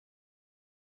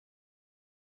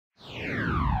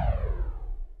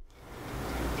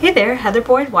Hey there, Heather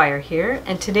Boyd Wire here,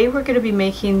 and today we're going to be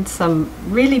making some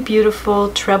really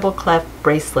beautiful treble clef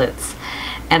bracelets.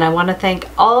 And I want to thank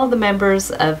all the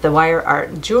members of the Wire Art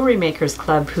and Jewelry Makers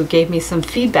Club who gave me some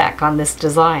feedback on this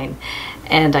design.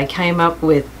 And I came up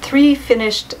with 3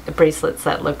 finished bracelets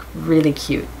that look really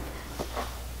cute.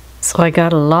 So I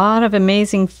got a lot of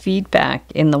amazing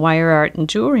feedback in the Wire Art and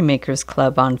Jewelry Makers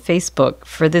Club on Facebook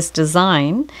for this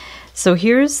design. So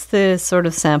here's the sort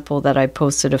of sample that I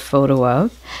posted a photo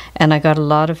of, and I got a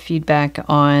lot of feedback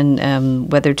on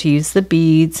whether to use the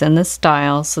beads and the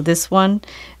style. So this one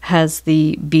has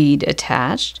the bead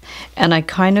attached, and I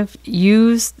kind of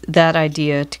used that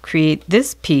idea to create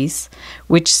this piece,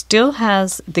 which still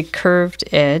has the curved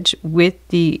edge with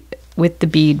the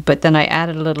bead, but then I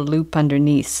added a little loop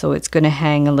underneath, so it's going to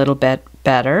hang a little bit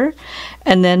better.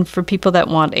 And then for people that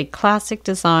want a classic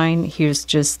design, here's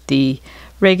just the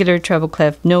regular treble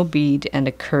clef, no bead, and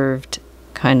a curved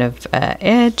kind of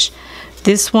edge.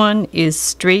 This one is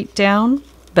straight down,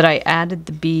 but I added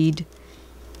the bead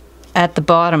at the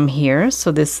bottom here.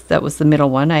 So that was the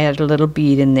middle one. I added a little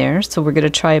bead in there. So we're going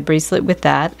to try a bracelet with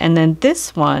that. And then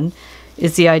this one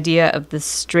is the idea of the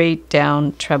straight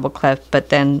down treble clef, but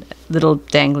then little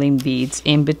dangling beads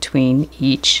in between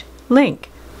each link.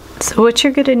 So what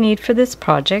you're going to need for this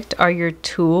project are your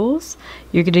tools.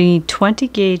 You're going to need 20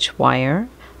 gauge wire.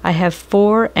 I have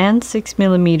 4 and 6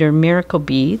 millimeter miracle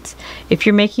beads. If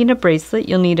you're making a bracelet,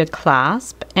 you'll need a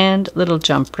clasp and little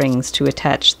jump rings to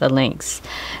attach the links.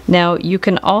 Now you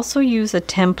can also use a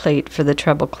template for the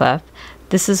treble clef.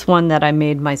 This is one that I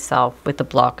made myself with a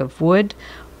block of wood,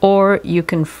 or you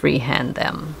can freehand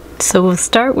them. So we'll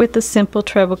start with the simple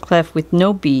treble clef with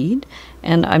no bead,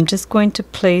 and I'm just going to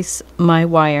place my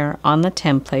wire on the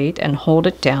template and hold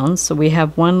it down. So we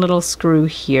have one little screw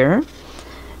here,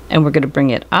 and we're going to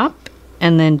bring it up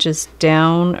and then just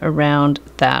down around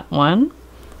that one,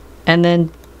 and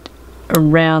then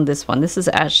around this one. This is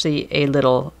actually a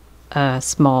little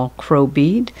small crow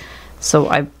bead. So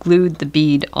I've glued the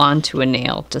bead onto a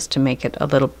nail just to make it a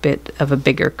little bit of a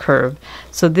bigger curve.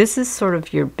 So this is sort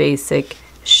of your basic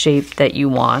shape that you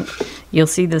want. You'll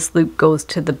see this loop goes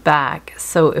to the back.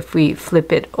 So if we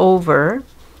flip it over,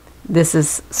 this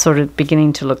is sort of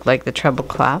beginning to look like the treble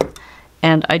clef.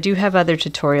 And I do have other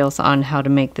tutorials on how to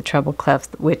make the treble clef,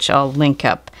 which I'll link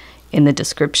up in the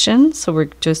description. So we're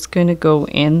just going to go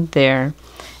in there,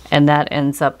 and that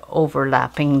ends up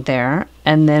overlapping there.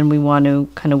 And then we want to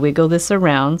kind of wiggle this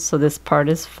around so this part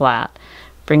is flat.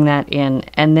 Bring that in,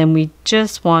 and then we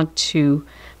just want to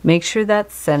make sure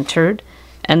that's centered,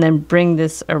 and then bring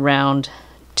this around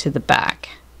to the back.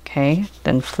 Okay,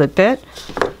 then flip it,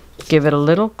 give it a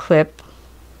little clip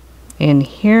in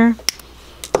here,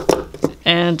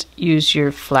 and use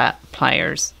your flat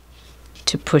pliers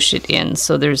to push it in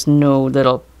so there's no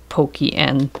little pokey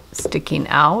end sticking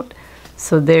out.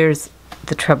 So there's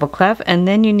the treble clef, and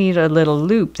then you need a little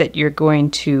loop that you're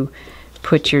going to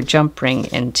put your jump ring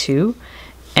into.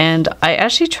 And I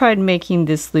actually tried making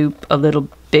this loop a little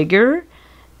bigger,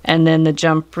 and then the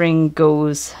jump ring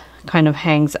goes, kind of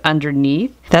hangs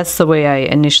underneath. That's the way I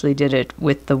initially did it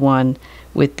with the one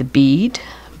with the bead,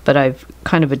 but I've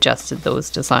kind of adjusted those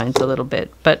designs a little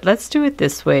bit. But let's do it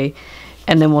this way,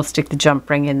 and then we'll stick the jump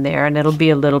ring in there, and it'll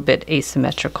be a little bit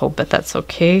asymmetrical, but that's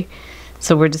okay.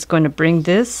 So we're just going to bring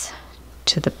this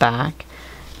to the back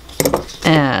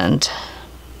and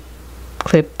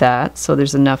clip that so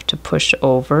there's enough to push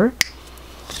over.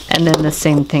 And then the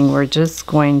same thing, we're just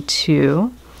going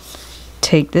to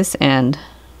take this end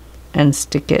and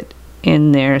stick it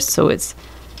in there so it's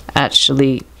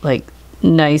actually like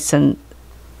nice and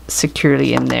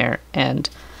securely in there and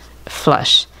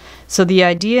flush. So the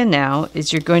idea now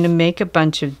is you're going to make a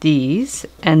bunch of these,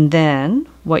 and then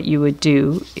what you would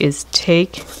do is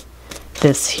take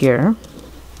this here.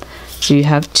 So you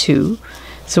have 2.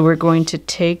 So we're going to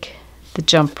take the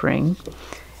jump ring,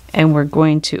 and we're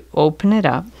going to open it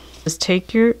up. Just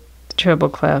take your treble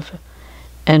clef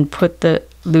and put the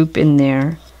loop in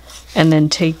there, and then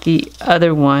take the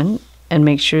other one and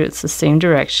make sure it's the same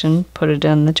direction, put it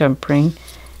on the jump ring,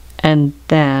 and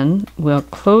then we'll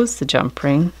close the jump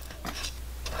ring.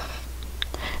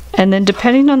 And then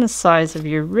depending on the size of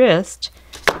your wrist,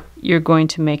 you're going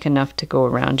to make enough to go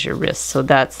around your wrist. So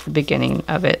that's the beginning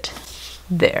of it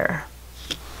there.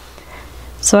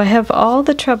 So I have all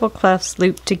the treble clefs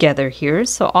looped together here.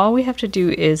 So all we have to do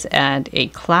is add a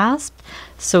clasp.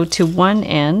 So to one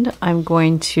end, I'm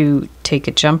going to take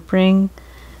a jump ring,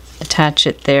 attach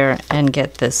it there, and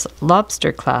get this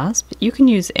lobster clasp. You can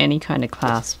use any kind of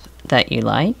clasp that you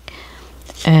like.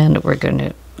 And we're going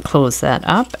to close that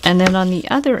up, and then on the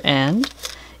other end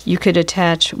you could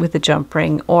attach with a jump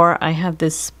ring, or I have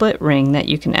this split ring that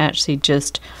you can actually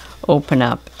just open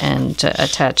up and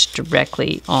attach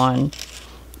directly on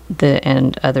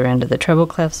the other end of the treble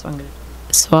clef.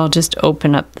 So I'll just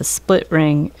open up the split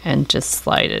ring and just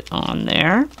slide it on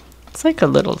there. It's like a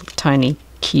little tiny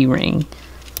key ring.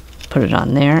 Put it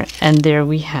on there, and there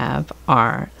we have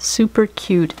our super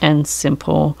cute and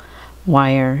simple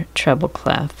wire treble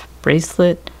clef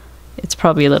bracelet. It's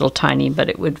probably a little tiny, but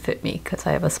it would fit me because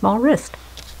I have a small wrist.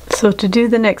 So to do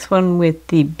the next one with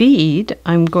the bead,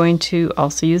 I'm going to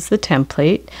also use the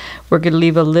template. We're going to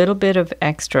leave a little bit of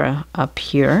extra up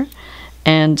here,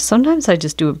 and sometimes I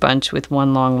just do a bunch with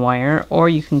one long wire, or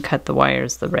you can cut the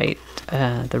wires the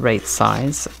right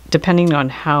size, depending on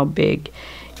how big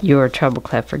your treble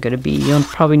clef are going to be. You'll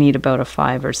probably need about a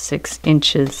 5 or 6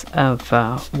 inches of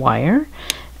wire,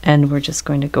 and we're just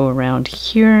going to go around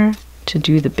here to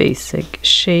do the basic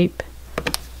shape.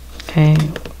 Okay,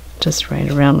 just right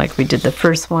around like we did the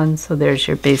first one. So there's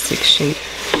your basic shape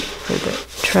for the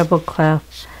treble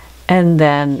clef, and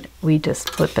then we just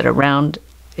flip it around.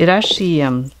 It actually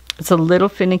it's a little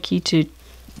finicky to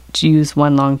use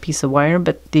one long piece of wire,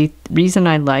 but the reason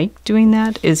I like doing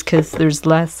that is because there's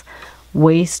less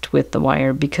waste with the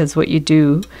wire, because what you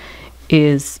do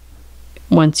is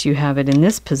once you have it in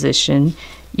this position,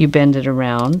 you bend it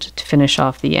around to finish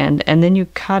off the end, and then you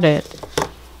cut it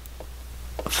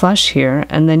flush here,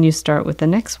 and then you start with the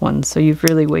next one. So you've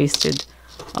really wasted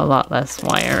a lot less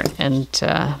wire, and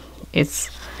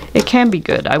it can be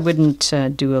good. I wouldn't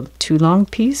do a too long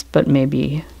piece, but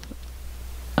maybe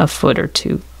a foot or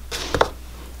two.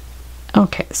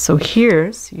 Okay, so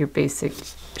here's your basic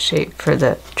shape for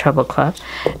the treble clef,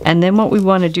 and then what we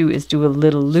want to do is do a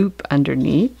little loop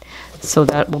underneath, so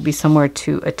that will be somewhere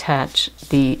to attach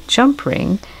the jump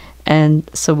ring. And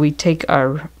so we take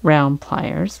our round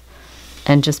pliers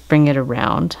and just bring it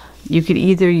around. You could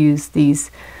either use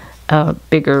these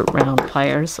bigger round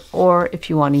pliers, or if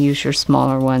you want to use your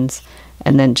smaller ones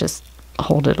and then just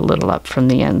hold it a little up from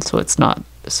the end so it's not,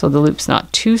 so the loop's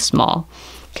not too small.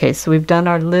 Okay, so we've done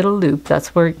our little loop.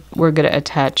 That's where we're going to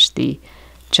attach the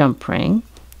jump ring.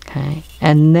 Okay,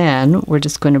 and then we're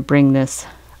just going to bring this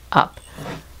up.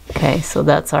 Okay, so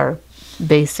that's our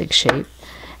basic shape,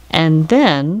 and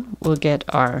then we'll get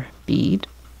our bead.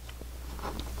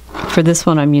 For this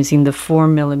one, I'm using the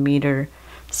 4mm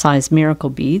size miracle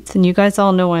beads, and you guys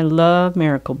all know I love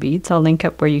miracle beads. I'll link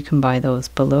up where you can buy those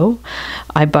below.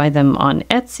 I buy them on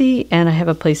Etsy, and I have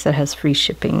a place that has free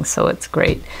shipping, so it's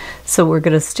great. So we're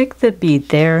going to stick the bead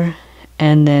there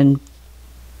and then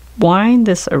wind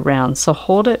this around. So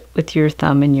hold it with your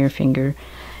thumb and your finger,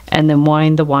 and then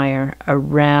wind the wire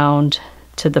around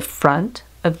to the front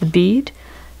of the bead.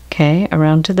 Okay,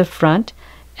 around to the front,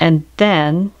 and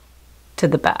then to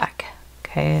the back.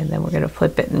 Okay, and then we're going to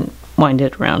flip it and wind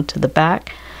it around to the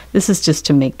back. This is just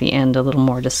to make the end a little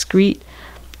more discreet.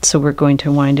 So we're going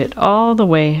to wind it all the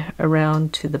way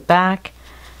around to the back,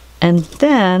 and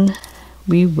then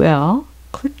we will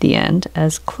clip the end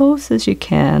as close as you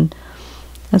can.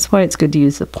 That's why it's good to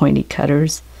use the pointy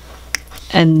cutters.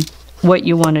 And what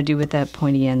you want to do with that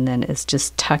pointy end then is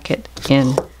just tuck it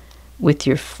in with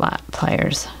your flat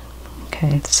pliers.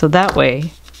 Okay, so that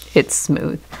way it's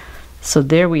smooth. So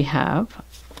there we have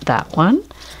that one.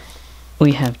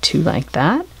 We have two like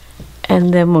that.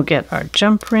 And then we'll get our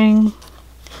jump ring,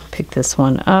 pick this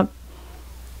one up,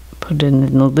 put it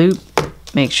in the loop,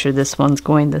 make sure this one's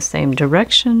going the same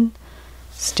direction,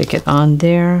 stick it on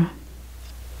there,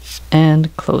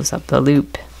 and close up the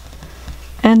loop.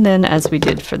 And then, as we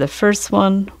did for the first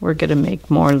one, we're going to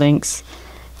make more links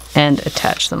and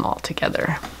attach them all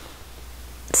together.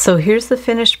 So here's the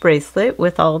finished bracelet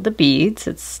with all the beads.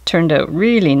 It's turned out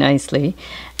really nicely,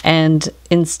 and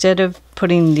instead of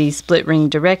putting the split ring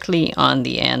directly on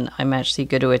the end, I'm actually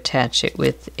going to attach it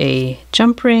with a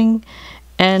jump ring.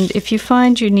 And if you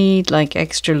find you need like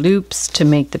extra loops to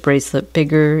make the bracelet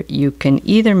bigger, you can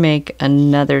either make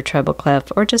another treble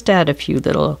clef or just add a few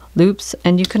little loops,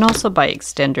 and you can also buy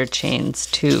extender chains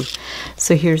too.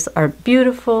 So here's our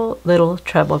beautiful little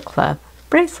treble clef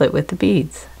bracelet with the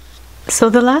beads. So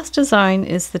the last design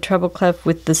is the treble clef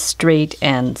with the straight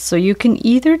end. So you can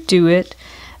either do it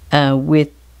with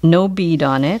no bead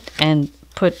on it and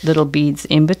put little beads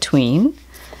in between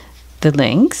the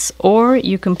links, or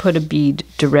you can put a bead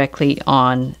directly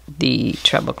on the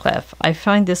treble clef. I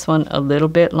find this one a little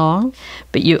bit long,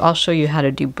 but I'll show you how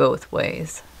to do both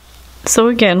ways. So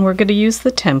again, we're going to use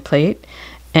the template,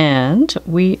 and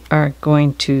we are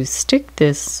going to stick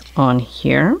this on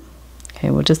here. Okay,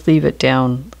 we'll just leave it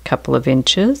down a couple of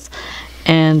inches,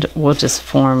 and we'll just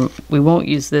form, we won't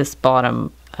use this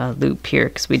bottom loop here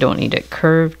because we don't need it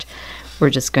curved. We're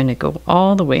just going to go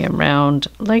all the way around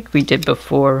like we did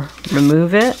before.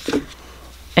 Remove it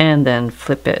and then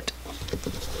flip it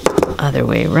other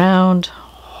way around.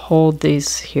 Hold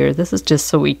these here. This is just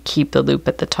so we keep the loop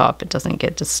at the top. It doesn't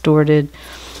get distorted.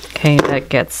 Okay, that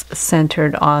gets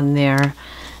centered on there.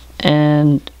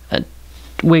 And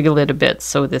wiggle it a bit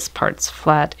so this part's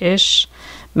flat-ish.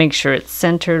 Make sure it's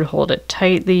centered. Hold it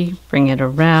tightly. Bring it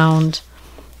around.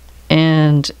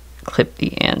 And clip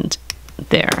the end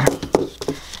there.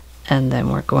 And then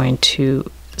we're going to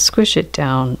squish it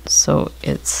down so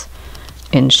it's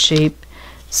in shape.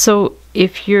 So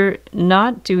if you're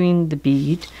not doing the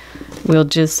bead, we'll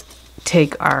just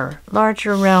take our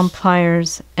larger round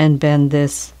pliers and bend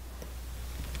this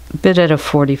a bit at a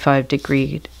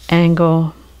 45-degree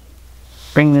angle.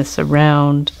 Bring this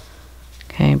around.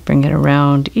 Okay, bring it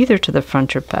around either to the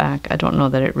front or back. I don't know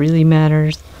that it really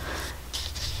matters.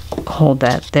 Hold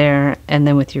that there, and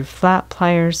then with your flat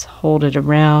pliers, hold it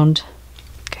around.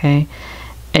 Okay,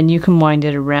 and you can wind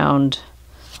it around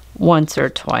once or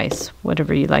twice,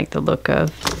 whatever you like the look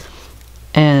of.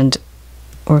 And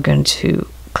we're going to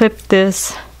clip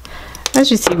this.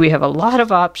 As you see, we have a lot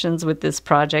of options with this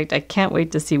project. I can't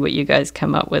wait to see what you guys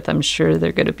come up with. I'm sure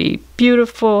they're going to be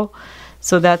beautiful.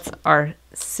 So that's our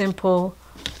simple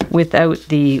without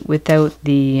the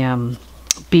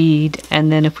bead.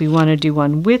 And then if we want to do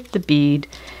one with the bead,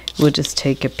 we'll just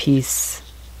take a piece.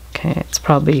 Okay, it's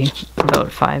probably about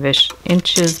 5-ish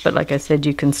inches, but like I said,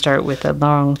 you can start with a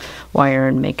long wire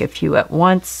and make a few at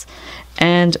once.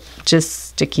 And just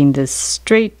sticking this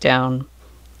straight down.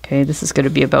 Okay, this is going to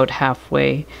be about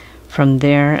halfway from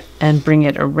there, and bring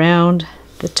it around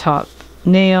the top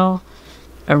nail,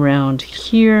 around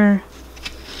here.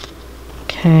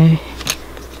 Okay,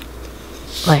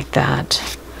 like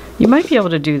that. You might be able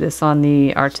to do this on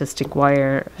the artistic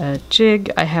wire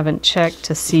jig. I haven't checked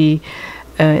to see.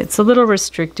 It's a little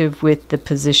restrictive with the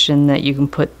position that you can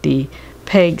put the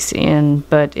pegs in,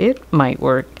 but it might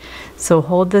work. So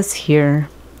hold this here,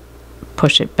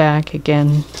 push it back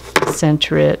again,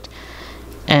 center it,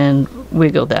 and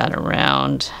wiggle that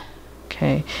around.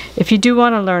 Okay, if you do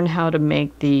want to learn how to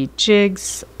make the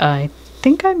jigs, I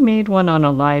think I made one on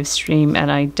a live stream,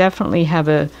 and I definitely have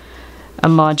a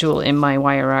module in my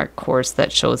wire art course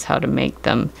that shows how to make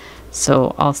them.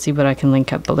 So I'll see what I can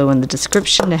link up below in the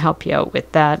description to help you out with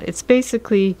that. It's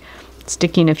basically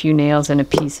sticking a few nails in a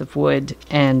piece of wood,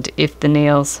 and if the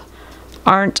nails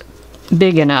aren't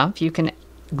big enough, you can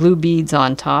glue beads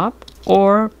on top,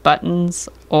 or buttons,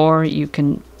 or you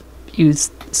can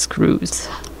use screws.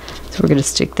 So we're going to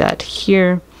stick that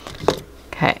here.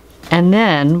 Okay, and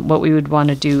then what we would want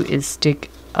to do is stick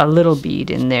a little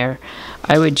bead in there.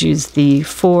 I would use the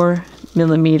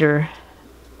 4mm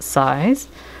size.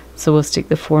 So we'll stick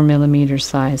the 4mm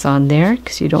size on there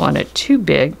because you don't want it too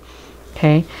big.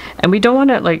 Okay, and we don't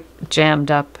want it like jammed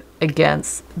up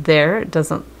against there. It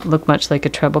doesn't look much like a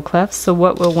treble clef. So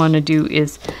what we'll want to do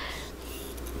is,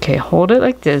 okay, hold it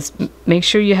like this. Make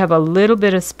sure you have a little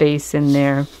bit of space in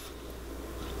there,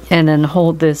 and then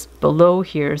hold this below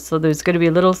here. So there's going to be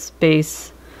a little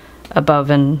space above,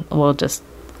 and we'll just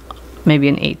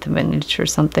maybe 1/8 of an inch or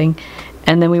something.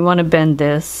 And then we want to bend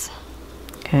this,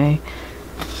 okay,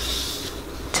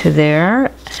 to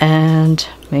there, and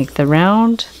make the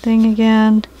round thing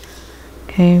again.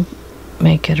 Okay,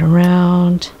 make it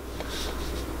around.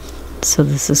 So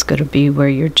this is going to be where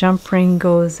your jump ring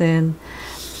goes in.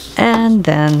 And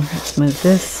then let's move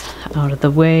this out of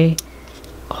the way.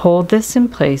 Hold this in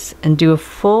place and do a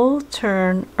full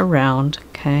turn around,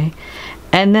 okay?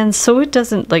 And then so it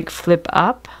doesn't like flip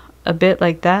up a bit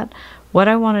like that, what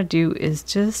I want to do is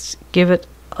just give it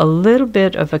a little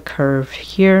bit of a curve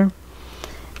here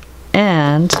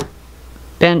and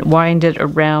wind it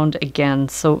around again.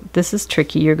 So this is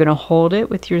tricky. You're going to hold it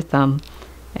with your thumb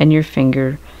and your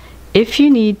finger if you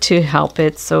need to help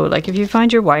it. So like if you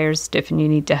find your wires stiff and you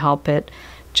need to help it,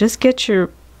 just get your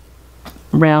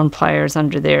round pliers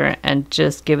under there and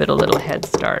just give it a little head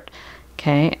start.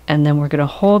 Okay, and then we're going to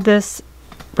hold this,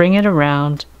 bring it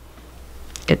around.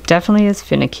 It definitely is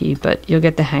finicky, but you'll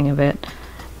get the hang of it.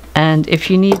 And if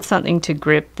you need something to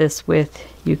grip this with,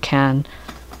 you can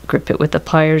grip it with the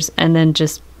pliers and then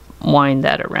just wind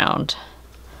that around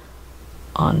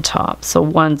on top. So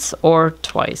once or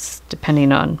twice,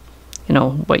 depending on, you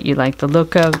know, what you like the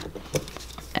look of.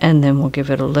 And then we'll give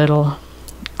it a little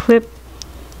clip.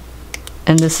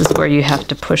 And this is where you have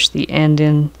to push the end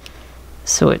in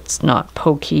so it's not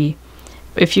pokey.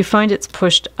 If you find it's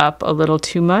pushed up a little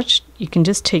too much, you can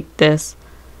just take this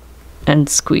and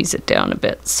squeeze it down a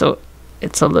bit so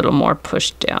it's a little more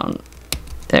pushed down.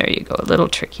 There you go, a little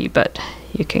tricky, but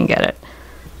you can get it.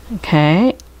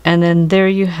 Okay, and then there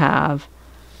you have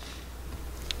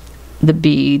the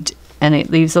bead, and it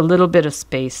leaves a little bit of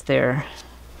space there,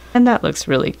 and that looks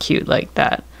really cute like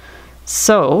that.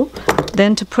 So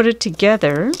then to put it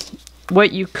together,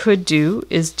 what you could do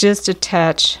is just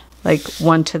attach like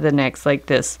one to the next like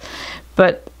this,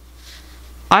 but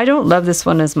I don't love this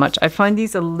one as much. I find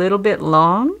these a little bit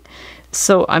long,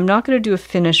 so I'm not going to do a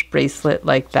finished bracelet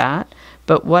like that,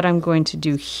 but what I'm going to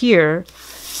do here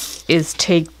is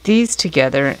take these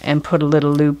together and put a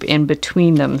little loop in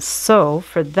between them. So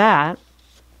for that,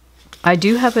 I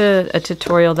do have a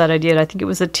tutorial that I did. I think it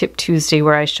was a Tip Tuesday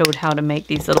where I showed how to make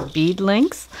these little bead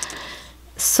links.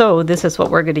 So this is what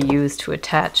we're going to use to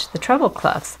attach the treble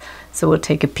clefs. So we'll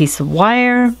take a piece of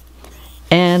wire,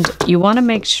 and you want to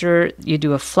make sure you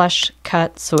do a flush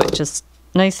cut so it's just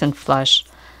nice and flush.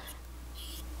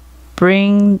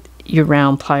 Bring your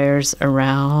round pliers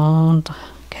around,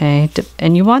 okay,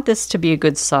 and you want this to be a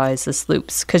good size, this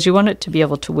loops, because you want it to be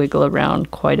able to wiggle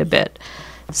around quite a bit.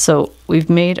 So we've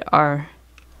made our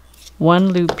one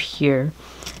loop here,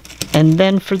 and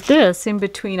then for this in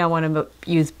between I want to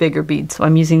use bigger beads, so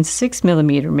I'm using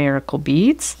 6mm miracle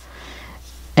beads,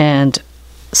 and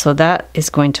so that is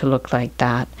going to look like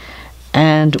that,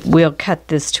 and we'll cut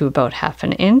this to about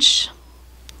 1/2 inch.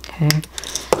 Okay,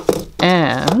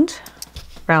 and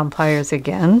round pliers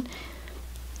again.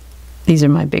 These are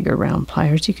my bigger round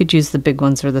pliers. You could use the big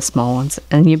ones or the small ones,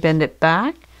 and you bend it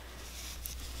back,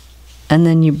 and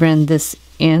then you bend this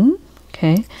in,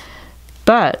 okay?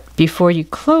 But before you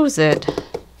close it,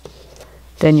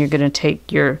 then you're going to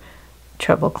take your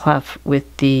treble clef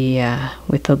with the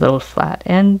little flat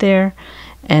end there,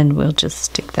 and we'll just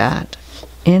stick that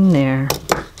in there.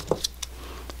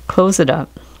 Close it up.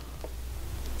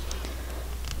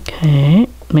 Okay,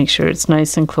 make sure it's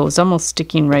nice and closed, almost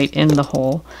sticking right in the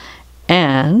hole.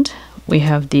 And we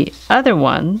have the other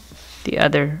one, the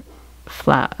other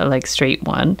flat, like straight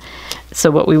one. So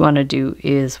what we want to do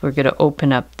is we're going to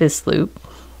open up this loop,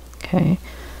 okay,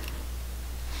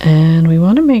 and we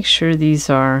want to make sure these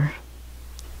are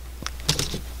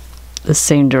the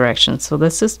same direction. So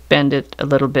let's just bend it a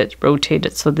little bit, rotate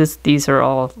it so these are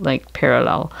all like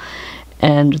parallel,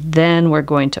 and then we're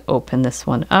going to open this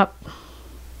one up,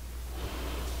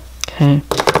 okay,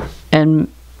 and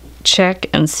check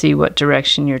and see what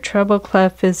direction your treble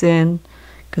clef is in,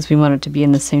 because we want it to be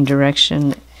in the same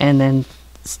direction, and then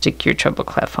stick your treble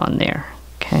clef on there,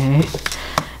 okay,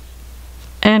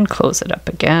 and close it up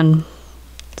again.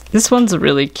 This one's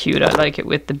really cute. I like it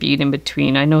with the bead in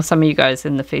between. I know some of you guys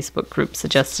in the Facebook group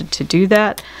suggested to do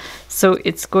that, so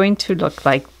it's going to look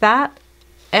like that,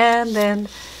 and then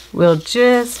we'll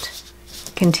just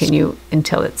continue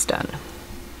until it's done.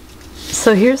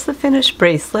 So here's the finished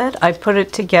bracelet. I put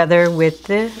it together with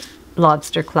the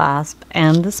lobster clasp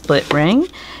and the split ring,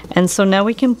 and so now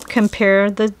we can compare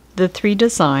the three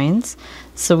designs.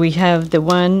 So we have the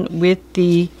one with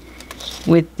the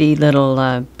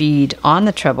little bead on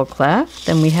the treble clef,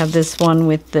 then we have this one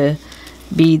with the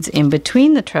beads in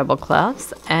between the treble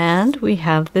clefs, and we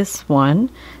have this one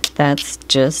that's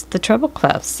just the treble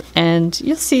clefs. And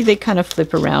you'll see they kind of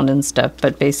flip around and stuff,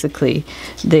 but basically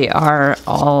they are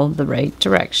all the right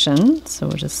direction. So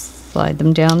we'll just slide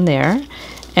them down there,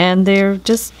 and they're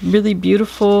just really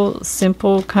beautiful,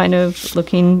 simple kind of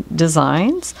looking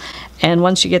designs. And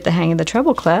once you get the hang of the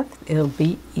treble clef, it'll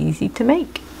be easy to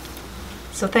make.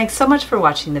 So thanks so much for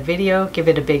watching the video. Give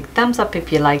it a big thumbs up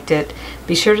if you liked it.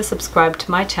 Be sure to subscribe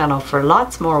to my channel for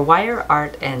lots more wire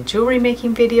art and jewelry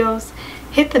making videos.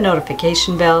 Hit the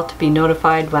notification bell to be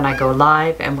notified when I go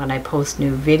live and when I post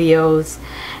new videos.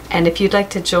 And if you'd like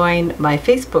to join my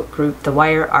Facebook group, the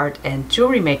Wire Art and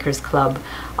Jewelry Makers Club,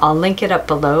 I'll link it up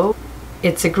below.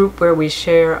 It's a group where we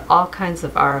share all kinds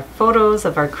of our photos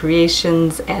of our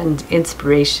creations and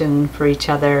inspiration for each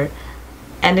other.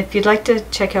 And if you'd like to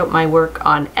check out my work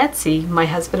on Etsy, my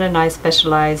husband and I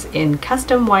specialize in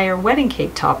custom wire wedding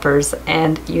cake toppers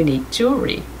and unique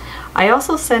jewelry. I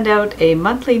also send out a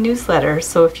monthly newsletter,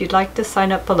 so if you'd like to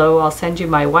sign up below, I'll send you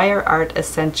my Wire Art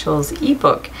Essentials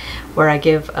ebook, where I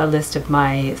give a list of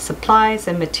my supplies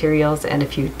and materials and a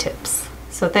few tips.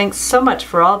 So thanks so much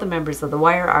for all the members of the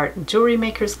Wire Art and Jewelry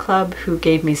Makers Club who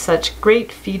gave me such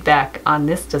great feedback on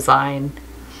this design,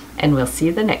 and we'll see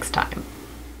you the next time.